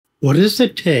What does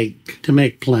it take to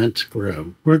make plants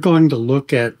grow? We're going to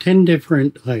look at 10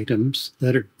 different items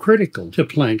that are critical to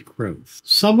plant growth,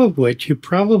 some of which you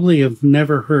probably have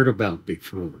never heard about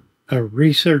before. A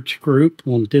research group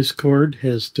on Discord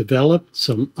has developed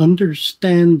some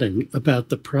understanding about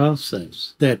the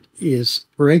process that is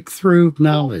breakthrough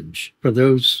knowledge for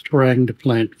those trying to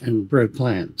plant and grow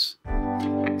plants.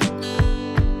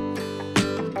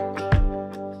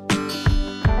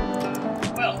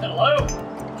 Well, hello.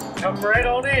 Come right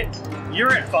on in.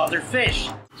 You're at Father Fish.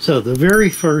 So the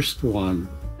very first one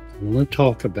I want to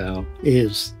talk about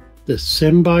is the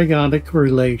symbiotic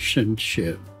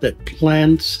relationship that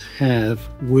plants have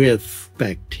with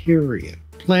bacteria.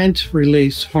 Plants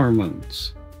release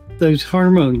hormones. Those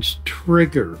hormones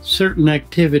trigger certain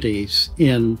activities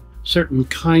in certain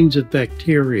kinds of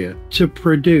bacteria to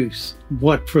produce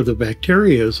what for the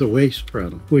bacteria is a waste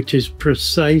product, which is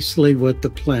precisely what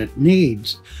the plant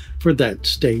needs for that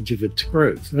stage of its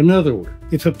growth. In other words,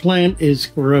 if a plant is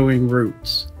growing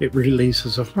roots, it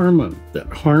releases a hormone.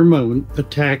 That hormone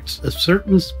attacks a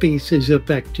certain species of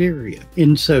bacteria.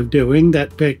 In so doing,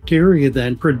 that bacteria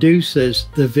then produces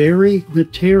the very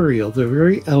material, the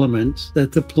very elements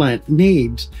that the plant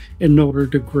needs in order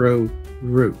to grow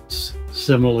roots.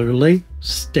 Similarly,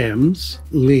 stems,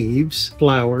 leaves,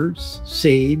 flowers,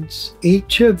 seeds,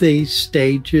 each of these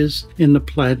stages in the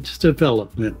plant's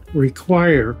development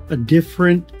require a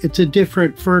different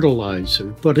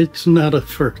fertilizer, but it's not a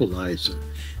fertilizer.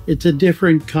 It's a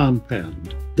different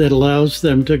compound that allows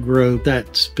them to grow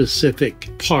that specific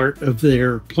part of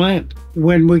their plant.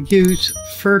 When we use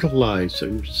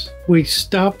fertilizers, we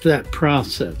stop that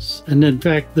process. And in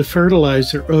fact, the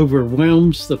fertilizer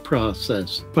overwhelms the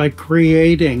process by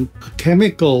creating a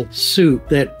chemical soup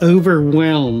that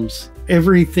overwhelms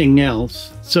everything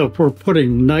else. So if we're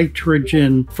putting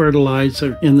nitrogen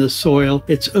fertilizer in the soil,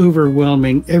 it's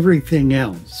overwhelming everything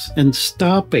else and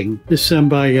stopping the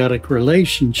symbiotic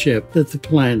relationship that the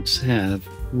plants have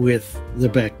with the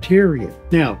bacteria.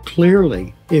 Now,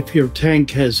 clearly, if your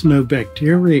tank has no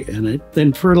bacteria in it,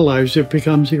 then fertilizer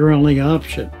becomes your only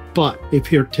option. But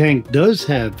if your tank does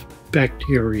have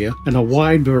bacteria and a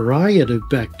wide variety of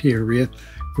bacteria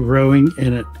growing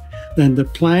in it, then the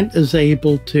plant is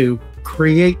able to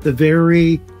create the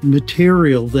very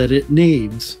material that it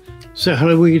needs. So how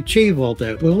do we achieve all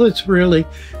that? Well, it's really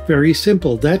very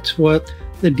simple. That's what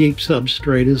the deep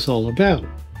substrate is all about.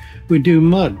 We do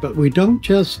mud, but we don't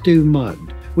just do mud.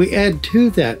 We add to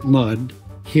that mud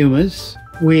humus.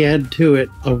 We add to it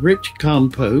a rich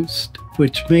compost,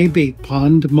 which may be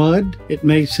pond mud. It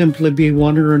may simply be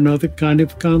one or another kind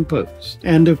of compost.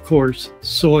 And of course,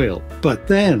 soil. But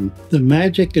then the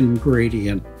magic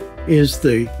ingredient is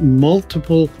the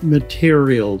multiple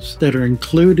materials that are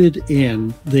included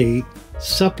in the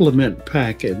supplement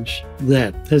package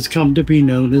that has come to be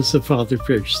known as the Father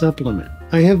Fish supplement.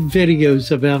 I have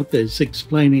videos about this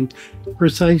explaining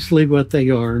precisely what they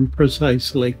are and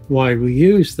precisely why we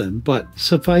use them, but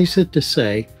suffice it to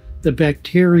say, the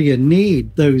bacteria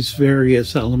need those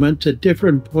various elements at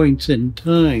different points in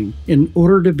time in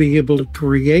order to be able to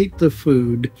create the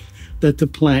food that the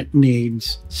plant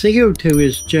needs. CO2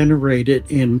 is generated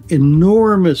in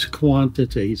enormous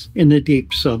quantities in a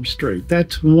deep substrate.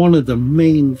 That's one of the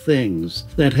main things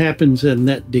that happens in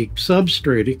that deep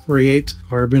substrate. It creates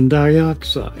carbon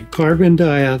dioxide. Carbon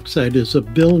dioxide is a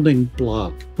building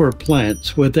block for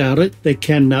plants. Without it, they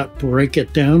cannot break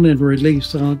it down and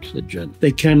release oxygen.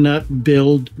 They cannot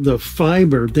build the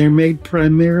fiber. They're made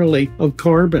primarily of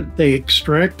carbon. They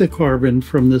extract the carbon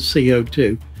from the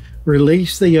CO2,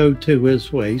 release the O2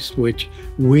 as waste, which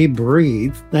we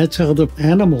breathe. That's how the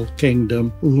animal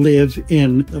kingdom live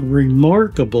in a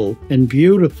remarkable and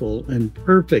beautiful and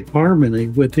perfect harmony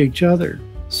with each other.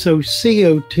 So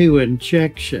CO2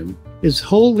 injection is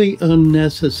wholly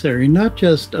unnecessary. Not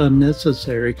just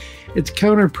unnecessary, it's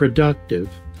counterproductive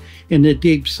in a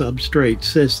deep substrate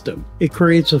system. It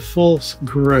creates a false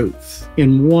growth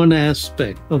in one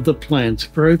aspect of the plant's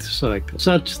growth cycle,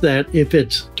 such that if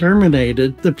it's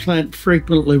terminated, the plant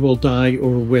frequently will die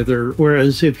or wither.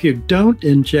 Whereas if you don't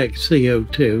inject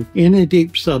CO2 in a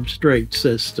deep substrate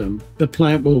system, the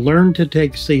plant will learn to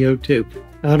take CO2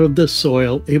 out of the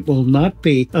soil. It will not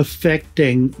be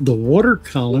affecting the water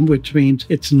column, which means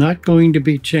it's not going to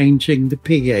be changing the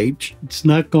pH. It's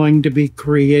not going to be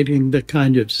creating the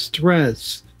kind of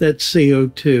stress that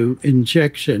CO2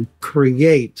 injection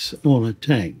creates on a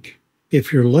tank.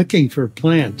 If you're looking for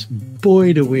plants,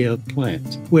 boy, do we have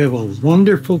plants. We have a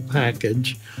wonderful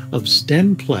package of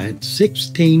stem plants,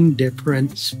 16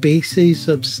 different species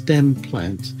of stem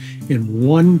plants in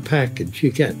one package.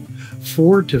 You get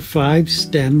 4 to 5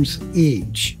 stems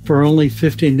each for only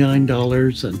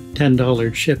 $59 and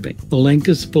 $10 shipping. The link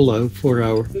is below for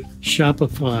our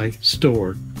Shopify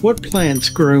store. What plants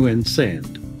grow in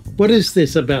sand? What is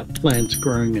this about plants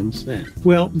growing in sand?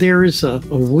 Well, there is a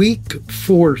weak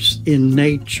force in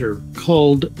nature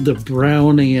called the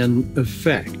Brownian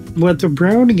effect. What the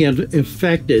Brownian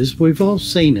effect is, we've all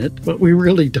seen it, but we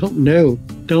really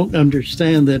don't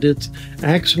understand that it's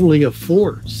actually a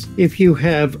force. If you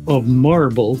have a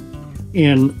marble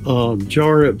in a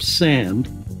jar of sand,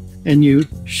 and you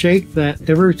shake that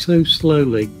ever so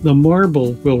slowly, the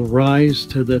marble will rise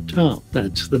to the top.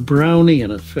 That's the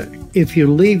Brownian effect. If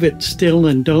you leave it still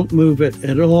and don't move it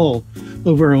at all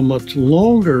over a much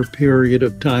longer period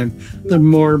of time, the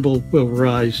marble will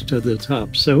rise to the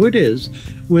top. So it is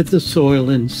with the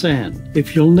soil and sand.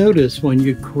 If you'll notice, when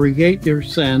you create your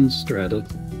sand strata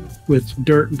with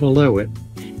dirt below it,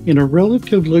 in a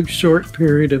relatively short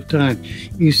period of time,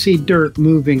 you see dirt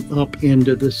moving up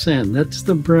into the sand. That's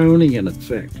the Brownian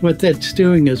effect. What that's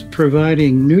doing is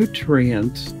providing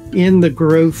nutrients in the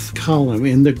growth column,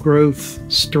 in the growth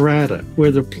strata, where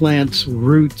the plant's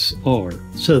roots are.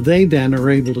 So they then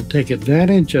are able to take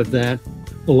advantage of that,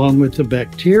 along with the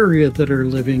bacteria that are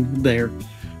living there,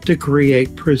 to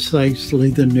create precisely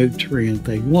the nutrient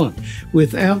they want.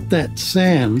 Without that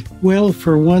sand, well,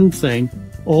 for one thing,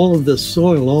 all of the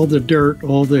soil, all the dirt,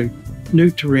 all the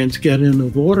nutrients get in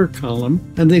the water column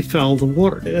and they foul the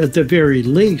water. At the very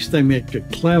least, they make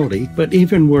it cloudy, but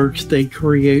even worse, they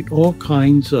create all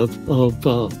kinds of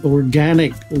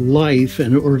organic life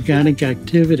and organic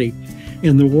activity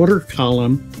in the water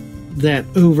column that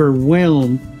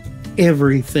overwhelm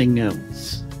everything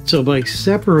else. So by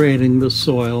separating the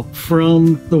soil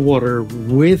from the water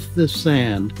with the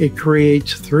sand, it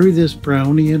creates, through this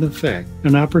Brownian effect,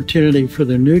 an opportunity for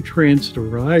the nutrients to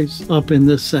rise up in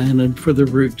the sand and for the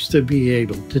roots to be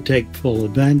able to take full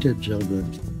advantage of them.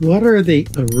 What are the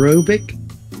aerobic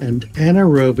and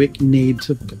anaerobic needs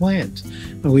of plants?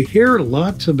 Now, we hear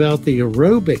lots about the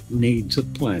aerobic needs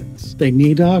of plants. They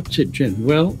need oxygen.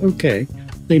 Well, okay,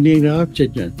 they need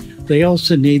oxygen. They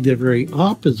also need the very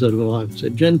opposite of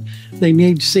oxygen. They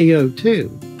need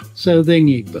CO2. So they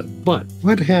need both. But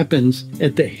what happens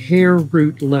at the hair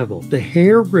root level? The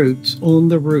hair roots on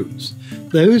the roots,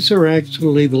 those are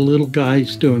actually the little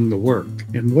guys doing the work.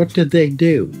 And what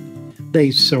do?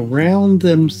 They surround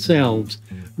themselves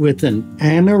with an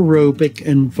anaerobic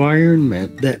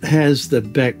environment that has the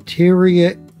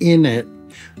bacteria in it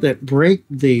that break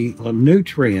the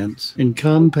nutrients and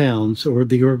compounds, or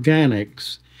the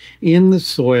organics, in the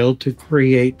soil to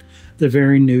create the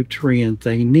very nutrient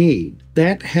they need.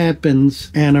 That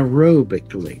happens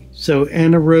anaerobically. So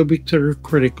anaerobics are a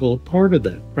critical part of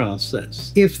that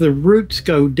process. If the roots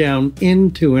go down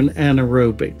into an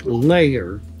anaerobic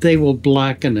layer, they will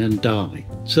blacken and die.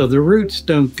 So the roots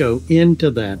don't go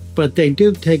into that, but they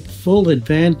do take full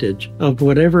advantage of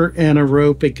whatever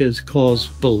anaerobic is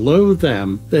caused below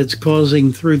them that's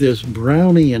causing, through this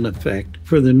Brownian effect,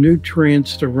 for the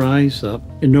nutrients to rise up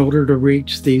in order to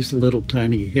reach these little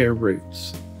tiny hair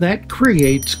roots. That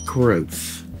creates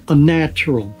growth, a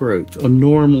natural growth, a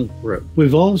normal growth.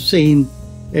 We've all seen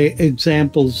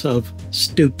examples of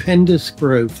stupendous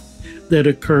growth that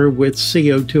occur with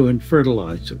CO2 and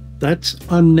fertilizer. That's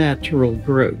unnatural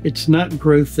growth. It's not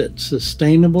growth that's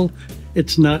sustainable.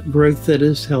 It's not growth that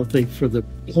is healthy for the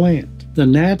plant. The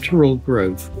natural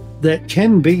growth that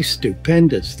can be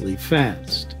stupendously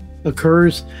fast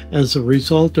occurs as a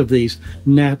result of these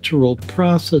natural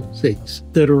processes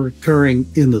that are occurring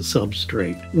in the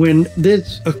substrate. When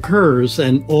this occurs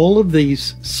and all of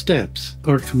these steps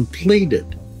are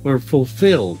completed or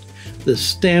fulfilled, the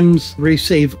stems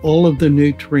receive all of the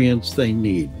nutrients they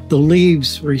need. The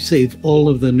leaves receive all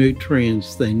of the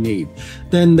nutrients they need.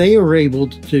 Then they are able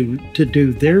to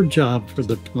do their job for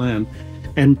the plant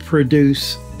and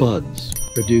produce buds,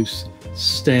 produce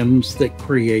stems that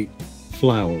create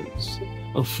flowers.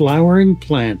 A flowering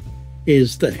plant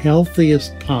is the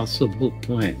healthiest possible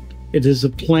plant. It is a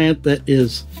plant that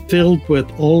is filled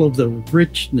with all of the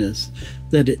richness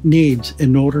that it needs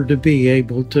in order to be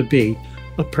able to be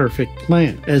a perfect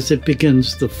plant. As it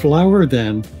begins to flower,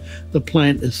 then the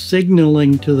plant is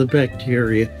signaling to the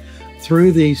bacteria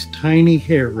through these tiny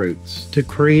hair roots to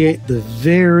create the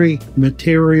very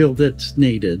material that's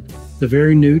needed, the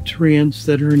very nutrients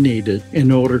that are needed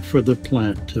in order for the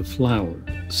plant to flower.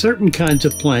 Certain kinds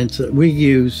of plants that we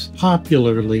use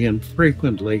popularly and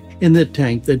frequently in the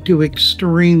tank that do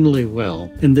extremely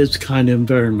well in this kind of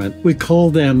environment, we call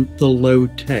them the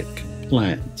low-tech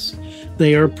plants.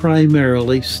 They are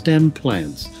primarily stem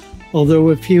plants, although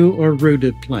a few are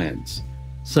rooted plants.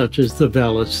 such as the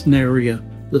Vallisneria,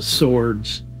 the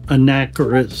swords,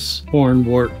 Anacharis,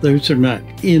 hornwort. Those are not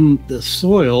in the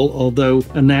soil, although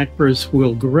Anacharis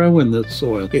will grow in the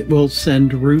soil. It will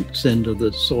send roots into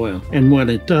the soil. And when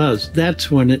it does, that's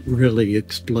when it really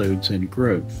explodes in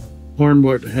growth.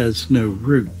 Hornwort has no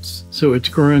roots, so it's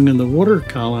growing in the water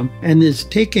column and is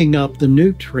taking up the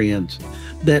nutrients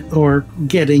that are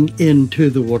getting into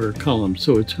the water column.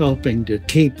 So it's helping to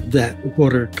keep that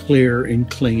water clear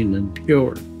and clean and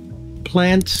pure.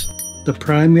 Plants, the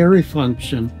primary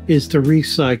function is to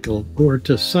recycle or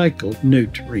to cycle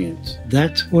nutrients.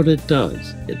 That's what it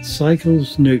does. It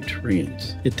cycles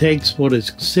nutrients. It takes what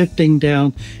is sifting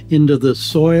down into the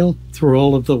soil through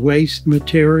all of the waste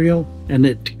material, and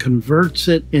it converts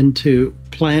it into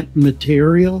plant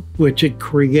material, which it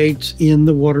creates in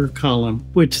the water column,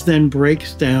 which then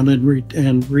breaks down and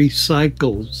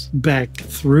recycles back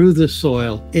through the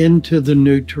soil into the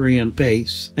nutrient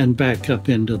base and back up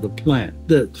into the plant.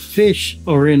 The fish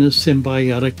are in a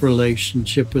symbiotic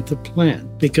relationship with the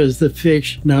plant because the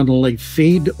fish not only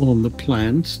feed on the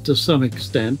plants to some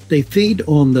extent, they feed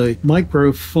on the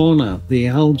microfauna, the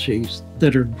algae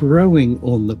that are growing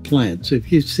on the plants.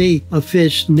 If you see a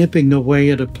fish nipping away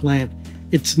at a plant,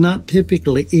 it's not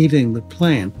typically eating the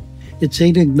plant. It's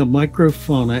eating the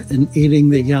microfauna and eating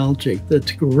the algae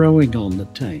that's growing on the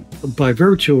tank. By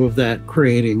virtue of that,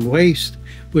 creating waste,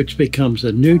 which becomes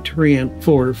a nutrient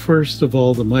for, first of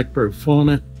all, the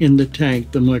microfauna in the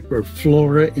tank, the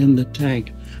microflora in the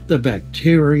tank, the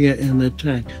bacteria in the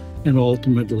tank, and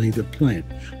ultimately the plant.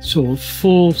 So a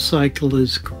full cycle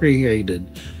is created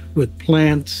with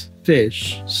plants,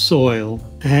 fish, soil,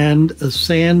 and a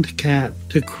sand cat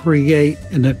to create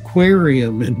an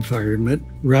aquarium environment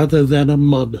rather than a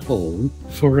mud hole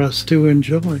for us to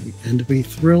enjoy and to be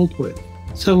thrilled with.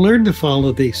 So learn to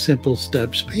follow these simple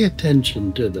steps. Pay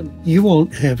attention to them. You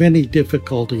won't have any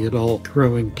difficulty at all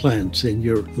growing plants in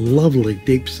your lovely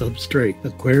deep substrate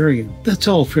aquarium. That's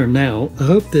all for now. I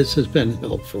hope this has been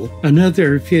helpful. I know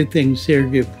there are a few things here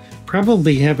you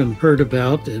probably haven't heard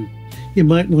about, and you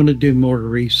might want to do more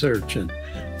research and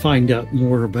find out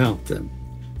more about them.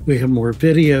 We have more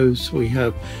videos. We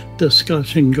have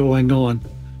discussion going on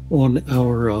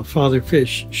our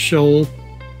Fatherfish shoal,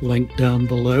 link down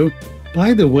below.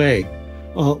 By the way,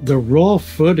 the raw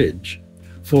footage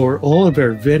for all of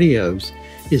our videos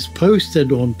is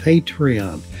posted on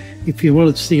Patreon. If you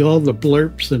want to see all the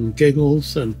blurps and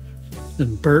giggles and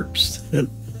burps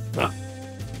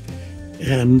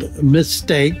and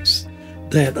mistakes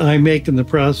that I make in the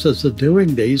process of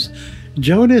doing these,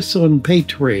 join us on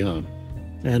Patreon,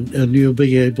 and you'll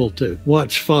be able to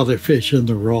watch Fatherfish in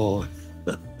the raw.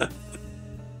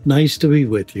 Nice to be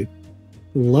with you.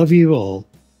 Love you all.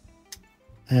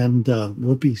 And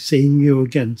we'll be seeing you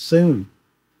again soon.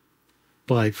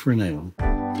 Bye for now.